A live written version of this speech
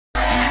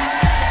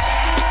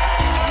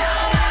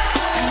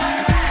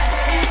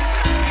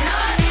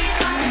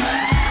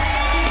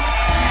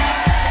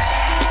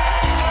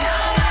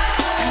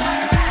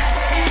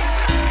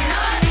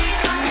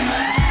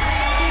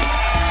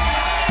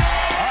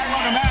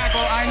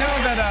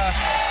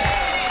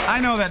I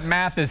know that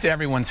math is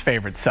everyone's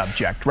favorite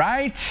subject,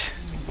 right?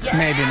 Yeah.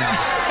 Maybe not.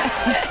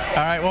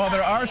 All right, well,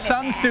 there are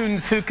some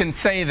students who can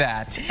say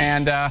that.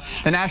 And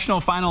the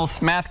National Finals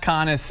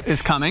MathCON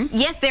is coming.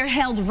 Yes, they're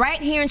held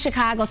right here in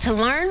Chicago. To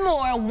learn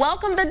more,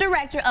 welcome the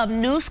Director of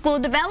New School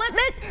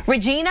Development,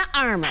 Regina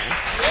Armour.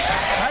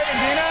 Hi,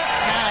 Regina.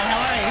 Hi, how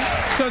are you?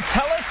 So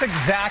tell us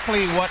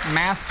exactly what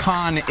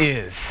MathCON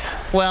is.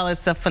 Well,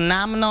 it's a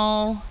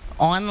phenomenal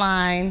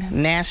online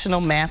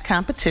national math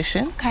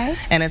competition. Okay.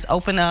 And it's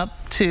open up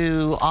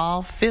to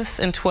all 5th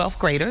and 12th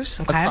graders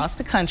across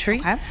the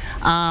country. Okay.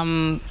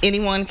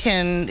 Anyone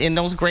can, in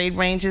those grade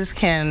ranges,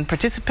 can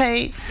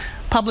participate.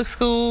 Public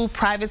school,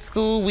 private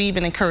school, we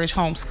even encourage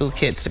homeschool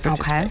kids to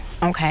participate.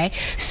 Okay.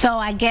 So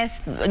I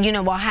guess, you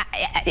know, well,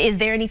 is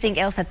there anything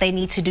else that they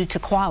need to do to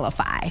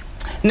qualify?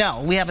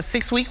 No, we have a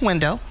 6-week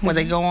window where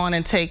they go on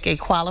and take a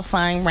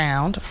qualifying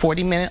round, a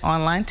 40-minute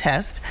online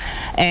test.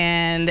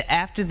 And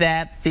after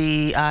that,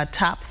 the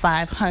top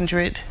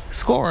 500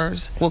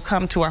 scorers will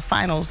come to our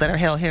finals that are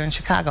held here in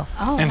Chicago.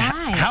 Oh, and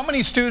nice. How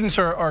many students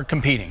are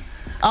competing?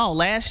 Oh,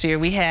 last year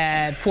we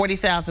had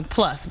 40,000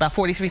 plus, about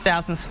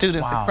 43,000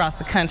 students across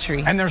the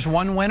country. And there's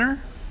one winner?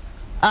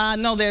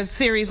 No, there's a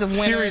series of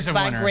winners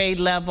by grade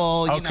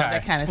level, you know,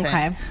 that kind of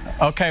thing.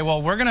 Okay,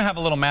 well, we're going to have a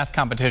little math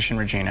competition,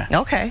 Regina.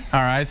 Okay. All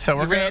right, so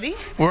we're ready?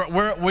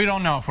 We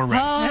don't know if we're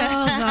ready.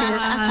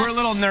 Oh, we're a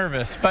little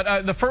nervous.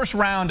 But the first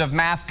round of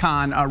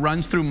MathCON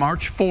runs through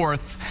March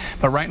 4th.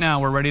 But right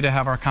now, we're ready to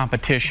have our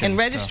competition. And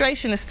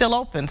registration is still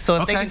open,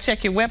 so if they can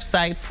check your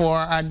website for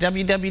our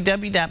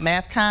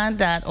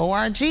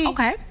www.mathcon.org.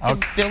 Okay.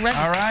 Still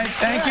register. All right,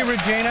 thank you,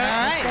 Regina.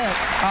 All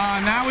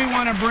right. Now we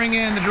want to bring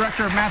in the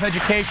Director of Math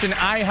Education,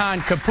 Ihan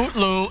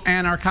Kaputlu,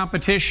 and our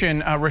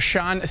competition,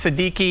 Rashan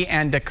Siddiqui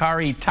and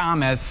Dakari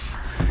Thomas.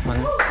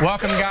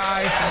 Welcome,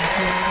 guys.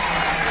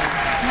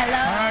 Hello.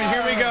 All right,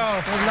 here we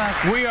go. Good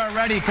luck. We are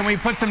ready. Can we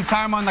put some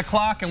time on the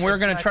clock? And we're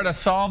going to try to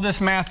solve this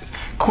math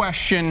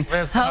question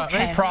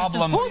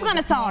problem. Who's going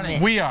to solve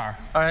it? We are.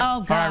 All right.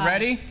 Oh, God. All right,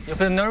 ready? You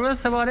feel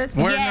nervous about it?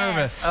 We're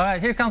nervous. All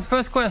right, here comes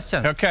first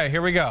question. Okay,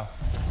 here we go.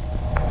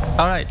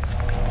 All right.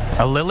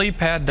 A lily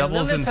pad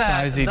doubles in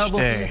size each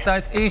day. In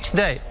size each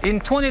day. In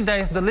 20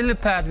 days, the lily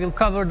pad will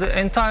cover the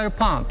entire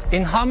pond.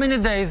 In how many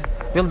days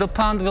will the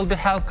pond be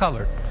half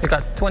covered? You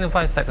got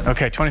 25 seconds.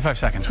 Okay, 25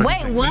 seconds.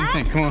 Wait, what? What do you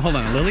think? Come on, hold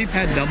on. A lily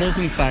pad doubles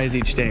in size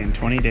each day. In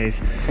 20 days,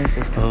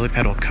 the lily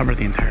pad will cover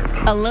the entire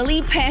pond. A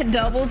lily pad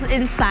doubles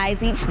in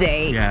size each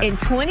day. Yes. In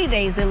 20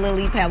 days, the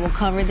lily pad will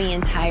cover the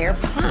entire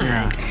pond.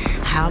 Yeah.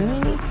 How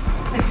many?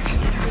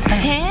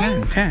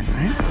 10? 10,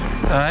 right?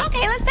 All right.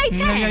 Okay, let's say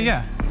 10.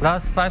 Yeah.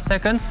 Last 5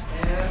 seconds.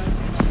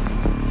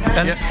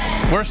 Yeah.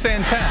 We're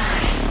saying 10.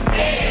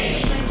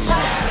 8,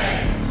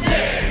 7,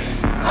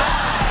 6,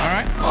 5, All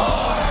right. 4,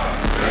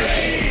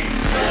 3, 2,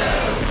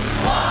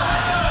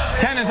 1.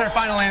 10 is our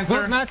final answer.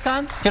 Good,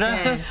 MathCON. Good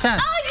answer. 10.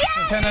 Oh,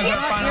 yes! 10 is our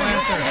final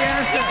answer.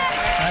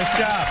 Nice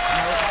job.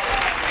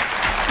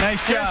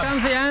 Nice Here job.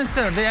 comes the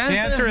answer. The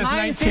answer is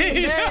 19.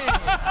 days.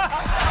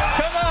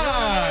 Come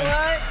on.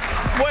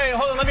 Wait,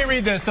 hold on. Let me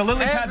read this. The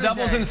lily pad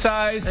doubles in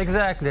size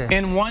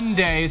in 1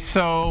 day.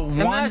 So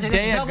Imagine one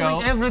day it's ago.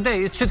 doubling every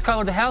day. It should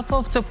cover the half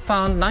of the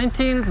pond,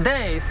 19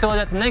 days, so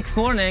that next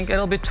morning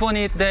it'll be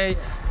 20th day.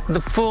 The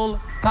full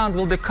pond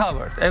will be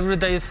covered. Every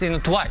day is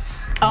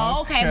twice. Oh,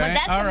 okay, but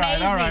that's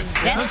amazing. All right.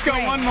 That's Let's go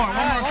great. one more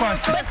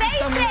question. But they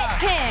said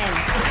 10,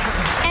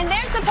 and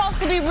they're supposed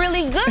to be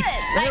really good.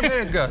 They're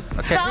very good.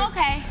 Okay. So,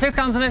 okay. Here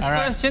comes the next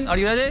question. Are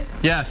you ready?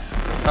 Yes.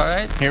 All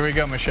right. Here we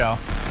go, Michelle.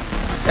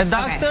 A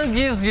doctor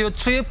gives you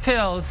 3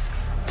 pills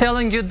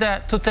telling you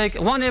that to take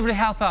one every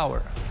half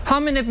hour. How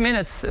many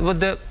minutes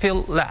would the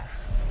pill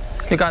last?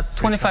 You got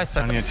 25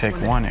 seconds. I need to take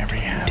one every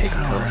half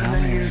hour.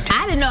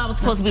 I didn't know I was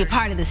supposed to be a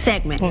part of the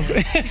segment.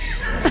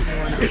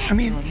 I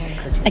mean,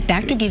 A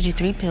doctor gives you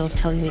 3 pills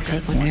telling you to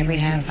take one every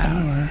half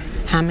hour.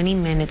 How many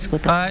minutes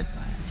would the... All right.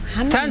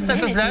 10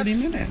 seconds left. 30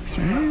 minutes,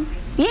 right?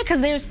 Yeah, because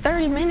there's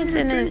 30 minutes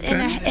in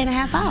a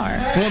half hour.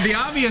 Well, the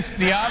obvious.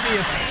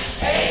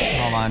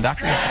 Hold on,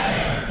 doctor.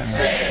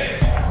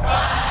 6,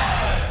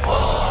 5, 4,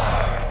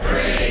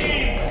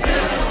 3, 2,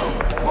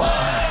 1.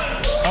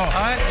 All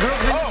right.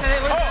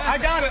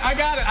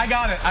 I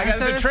got it.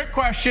 It's a trick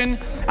question.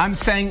 I'm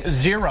saying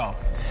 0.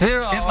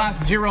 0. It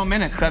lasts 0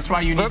 minutes. That's why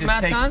you need to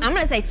take. I'm going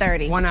to say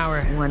 30. 1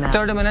 hour.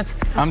 30 minutes.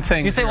 I'm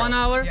saying. You say 1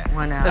 hour? Yeah.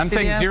 1 hour. I'm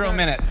saying 0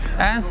 minutes.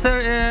 Answer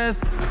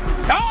is...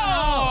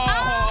 Oh!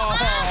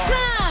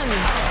 Awesome!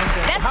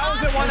 That's How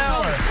is it 1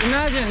 hour?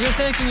 Imagine you're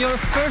taking your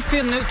first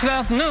pill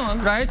 12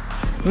 noon, right?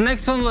 The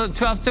next one was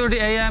 12:30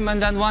 a.m. and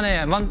then 1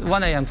 a.m.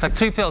 1 a.m. It's like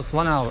 3 pills,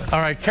 1 hour.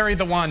 All right, carry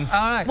the 1. All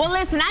right. Well,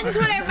 listen, I just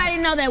want everybody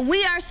to know that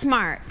we are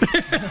smart.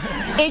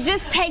 It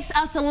just takes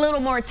us a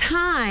little more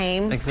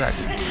time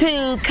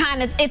to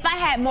kind of, if I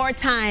had more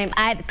time,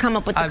 I'd come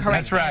up with the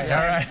correct answer. That's right.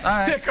 answer. All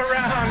right. Stick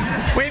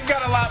around. We've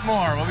got a lot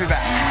more. We'll be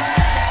back.